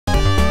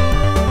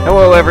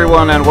Hello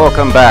everyone and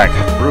welcome back.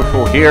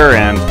 Rueful here,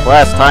 and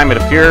last time it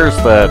appears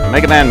that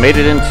Mega Man made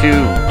it into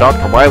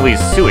Dr.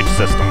 Wily's sewage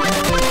system.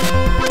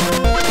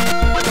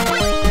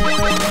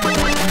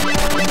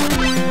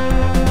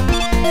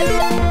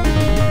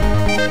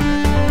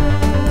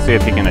 See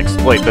if he can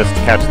exploit this to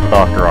catch the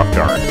Doctor off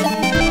guard.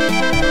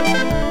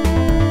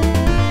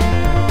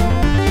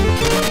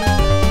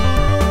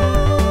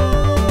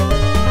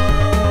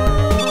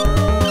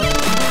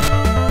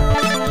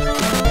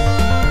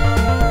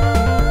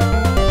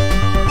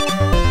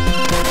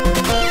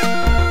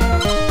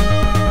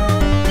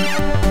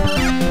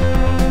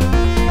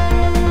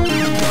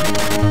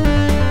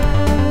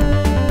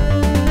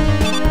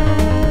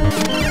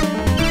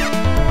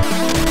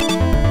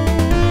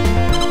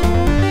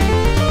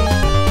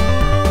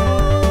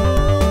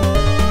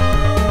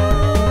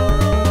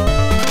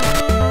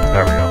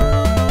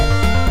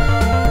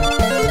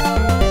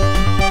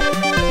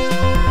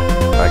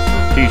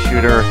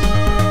 Shooter,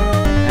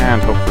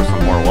 and hope for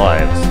some more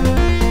lives.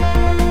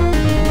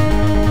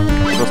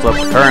 Just let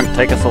the current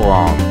take us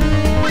along.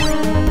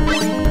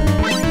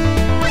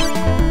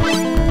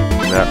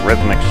 That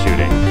rhythmic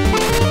shooting.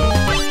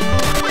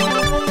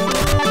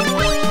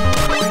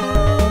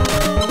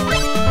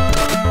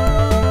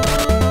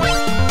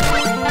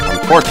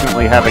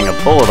 Unfortunately, having a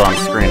bullet on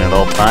screen at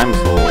all times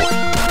will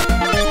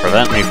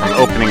prevent me from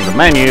opening the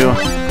menu,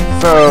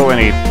 so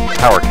any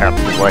power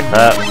capsules like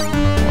that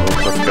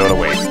will just go to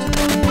waste.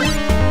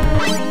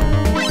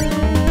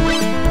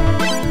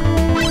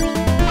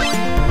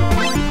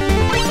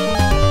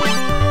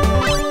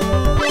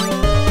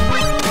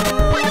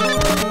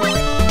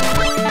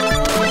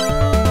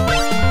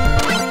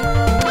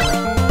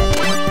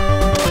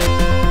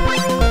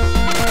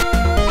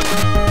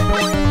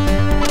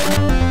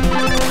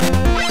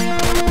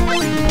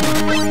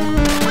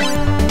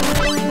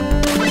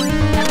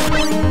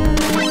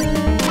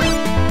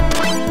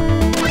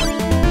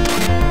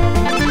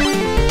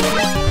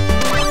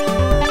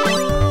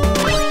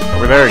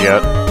 There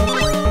yet.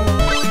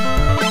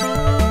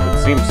 It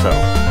seems so.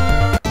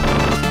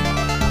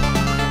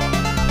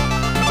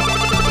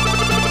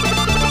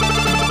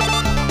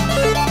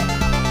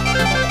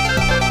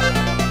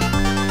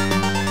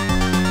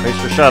 Place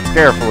your shots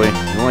carefully.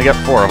 You only get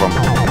 4 of them.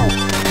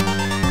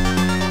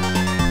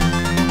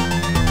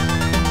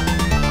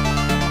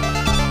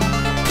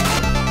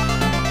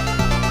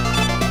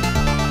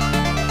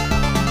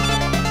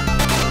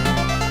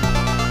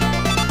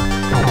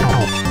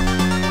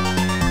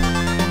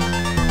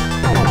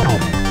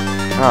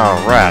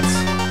 Oh, rats.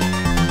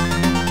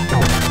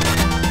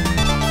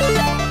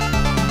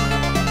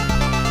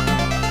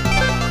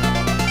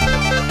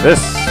 This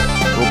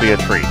will be a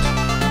treat.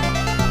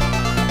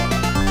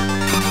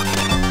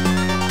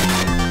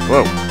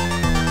 Whoa.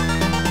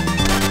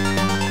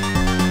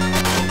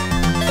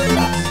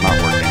 That's not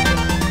working.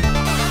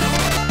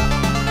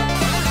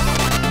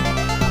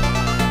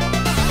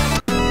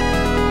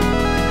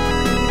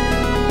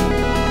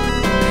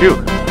 Phew.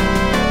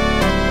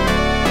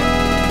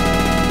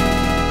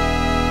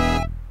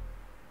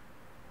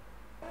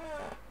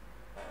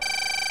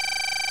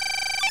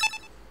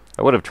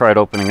 I would have tried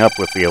opening up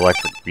with the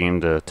electric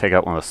beam to take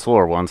out one of the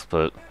slower ones,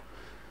 but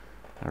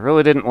I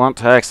really didn't want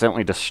to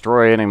accidentally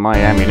destroy any of my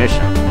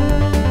ammunition.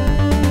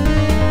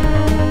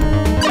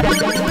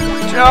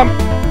 Jump!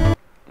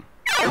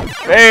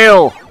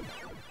 Fail!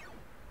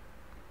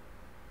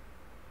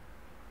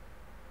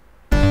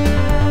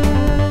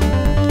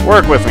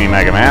 Work with me,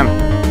 Mega Man.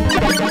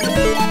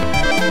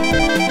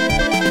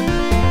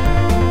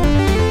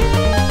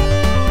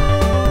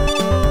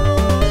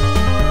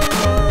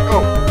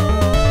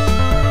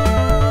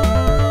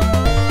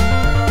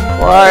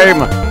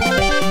 Climb!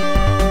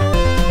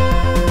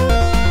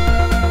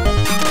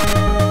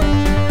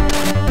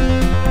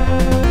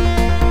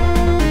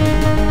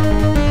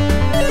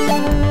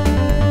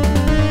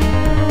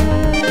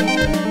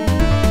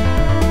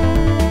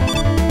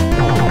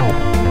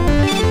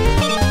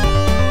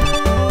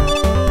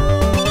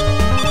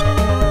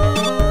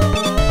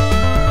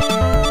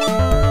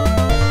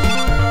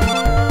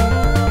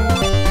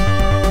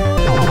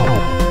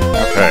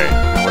 Okay,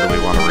 now what do we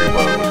want to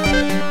reload?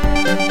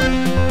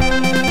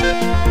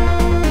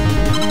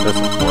 This,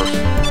 of course.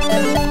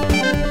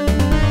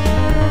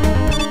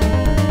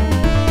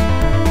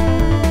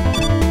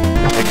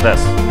 Take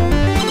this.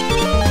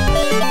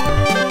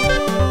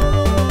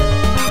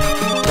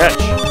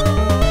 Catch.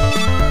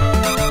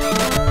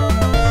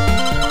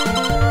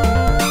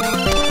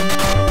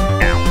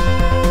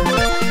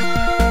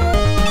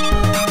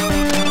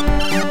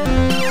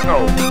 Ow.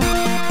 Oh.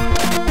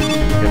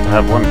 Get to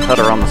have one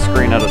cutter on the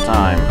screen at a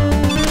time.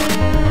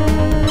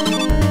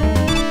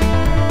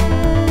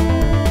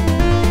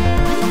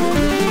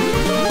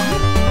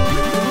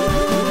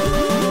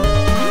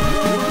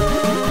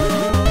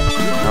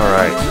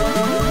 Alright.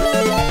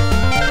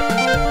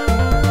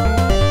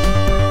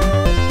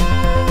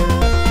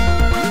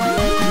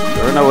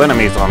 There are no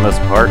enemies on this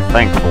part,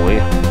 thankfully.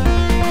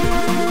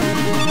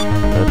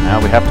 But now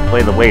we have to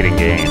play the waiting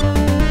game.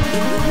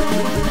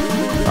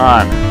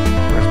 On.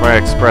 Where's my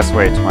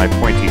expressway to my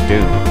pointy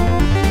doom.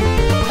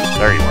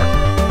 There you are.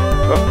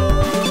 Oh.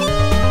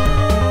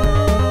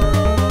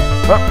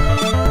 Oh.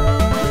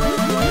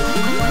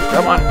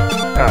 Come on.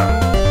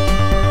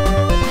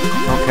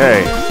 Okay.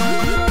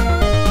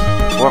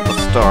 Want the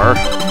star.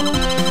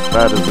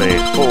 That is a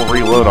full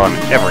reload on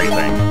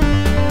everything.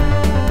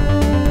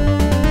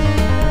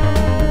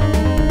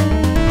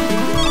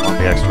 Want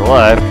the extra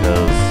life,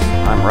 because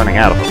I'm running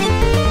out of them.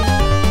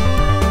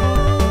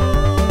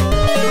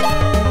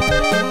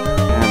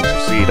 And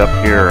proceed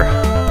up here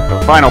to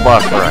the final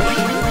boss rush.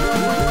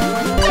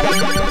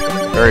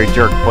 Very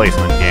jerk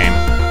placement game.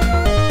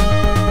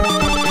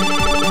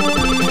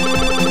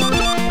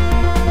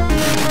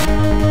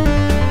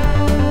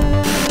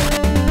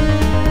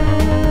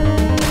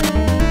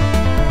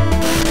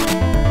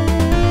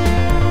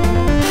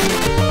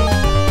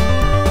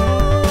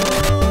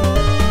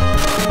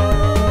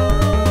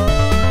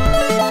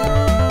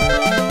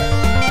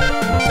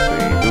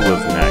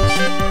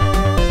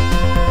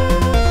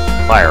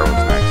 Fire was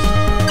next.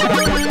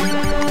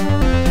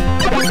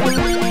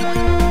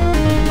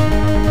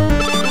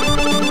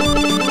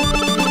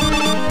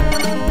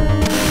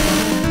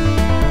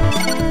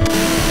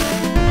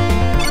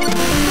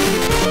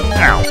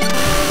 Ow.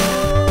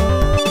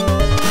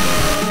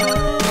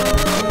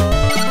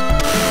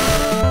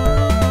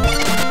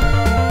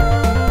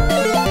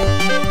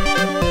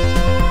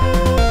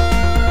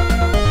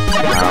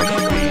 Now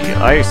should be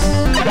ice.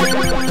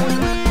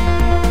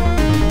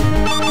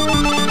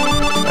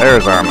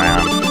 There's our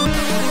man.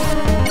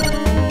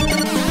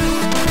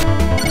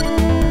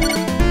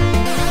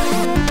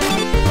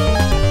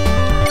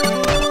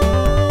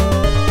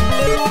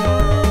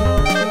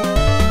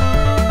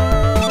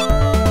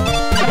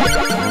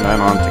 And then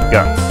on to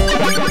guts.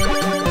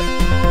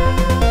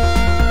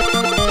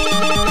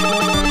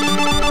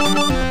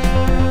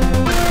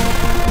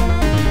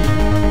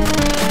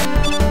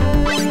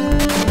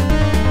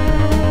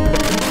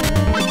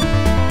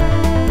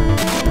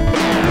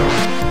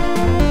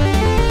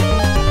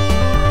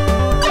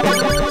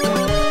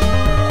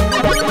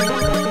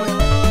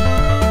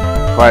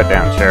 Quiet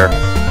down, chair.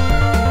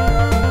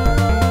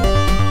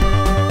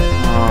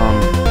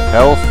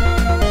 Health?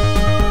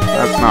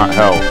 That's not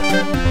health.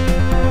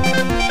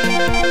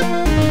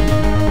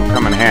 It'll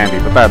come in handy,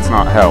 but that's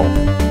not health.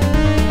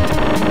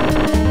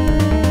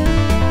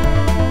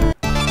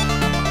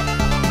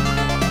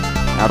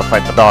 Now to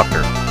fight the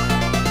doctor.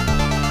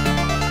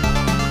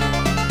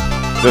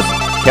 Just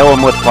kill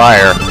him with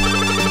fire.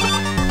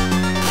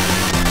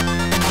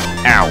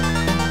 Ow.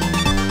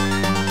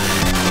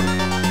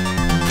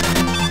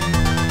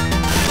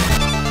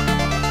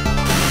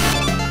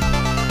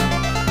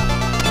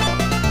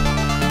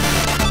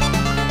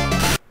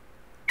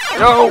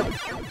 Go!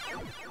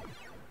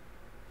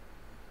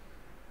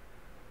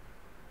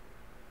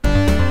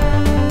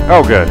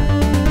 Oh, good.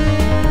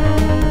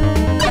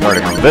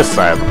 Starting on this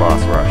side of the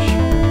boss rush.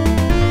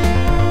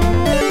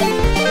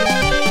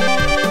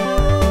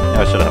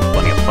 I should have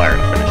plenty of fire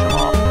to finish him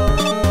off.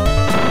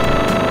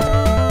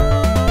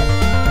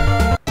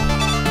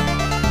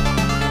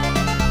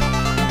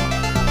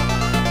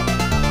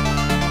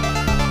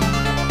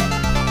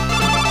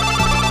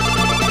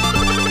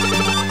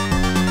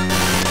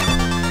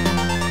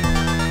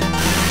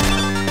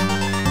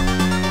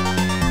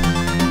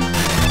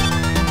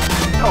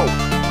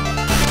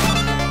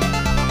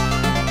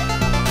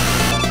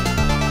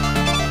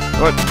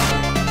 Good.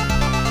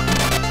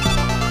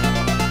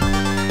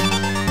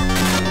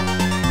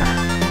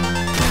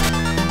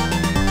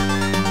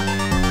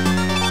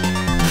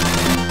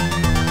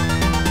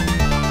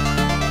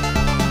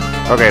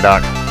 Okay,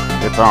 Doc.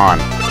 It's on.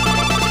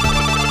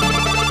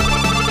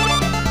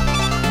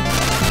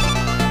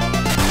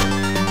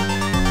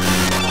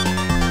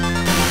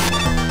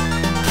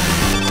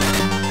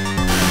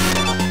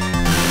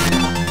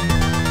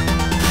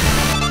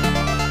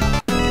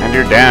 And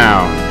you're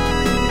down.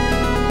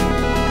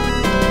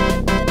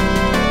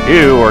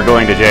 You are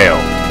going to jail.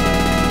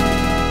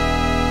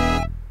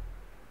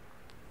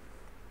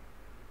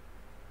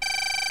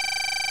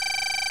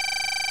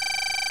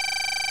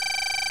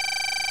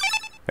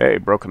 Hey,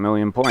 broke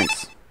 1,000,000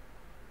 points.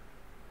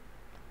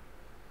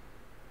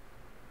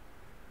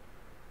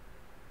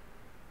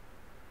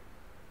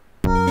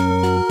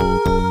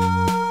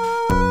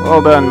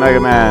 Well done,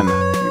 Mega Man.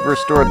 You've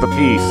restored the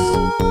peace.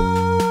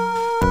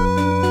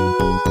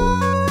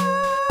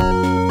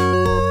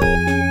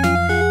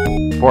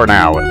 For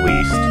now, at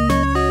least.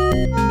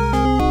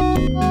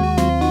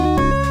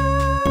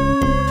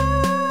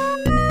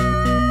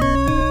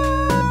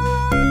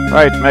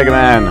 Right, Mega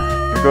Man.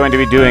 You're going to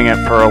be doing it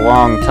for a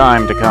long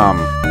time to come.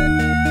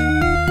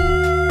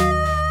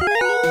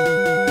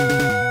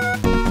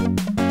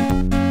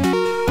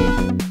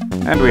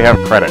 And we have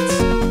credits.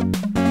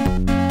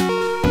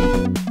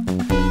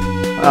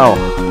 Oh,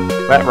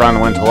 that run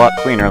went a lot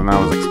cleaner than I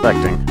was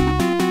expecting.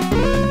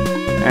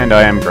 And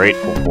I am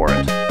grateful for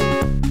it.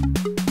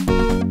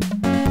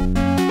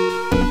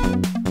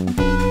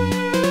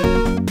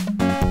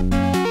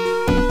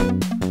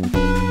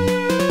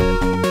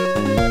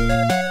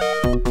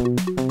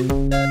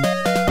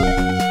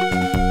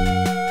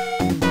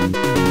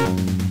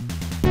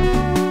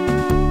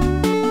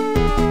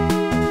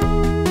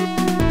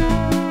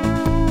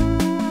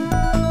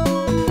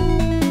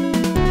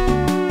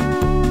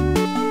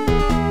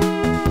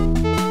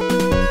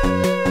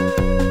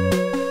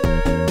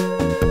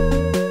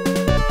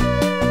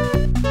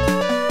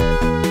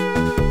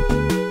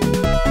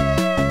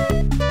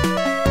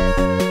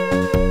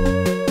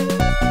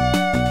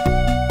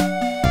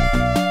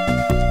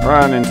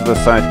 Run into the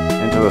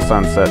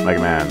sunset, Mega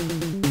Man.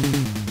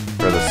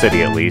 For the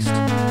city, at least.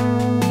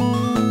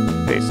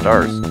 Hey,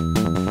 stars.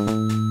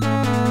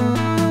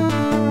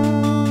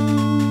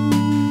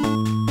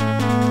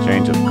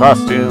 Change of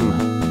costume.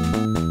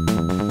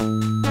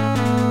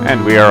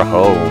 And we are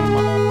home.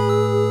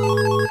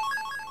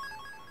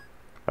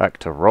 Back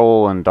to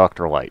Roll and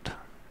Dr. Light.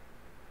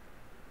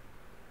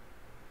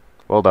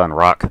 Well done,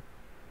 Rock.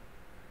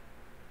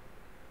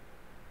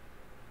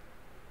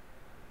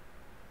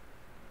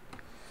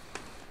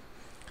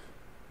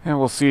 And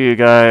we'll see you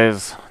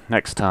guys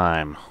next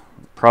time.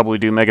 Probably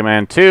do Mega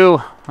Man 2,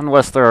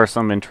 unless there are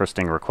some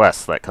interesting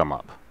requests that come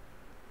up.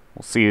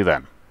 We'll see you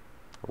then.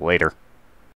 Later.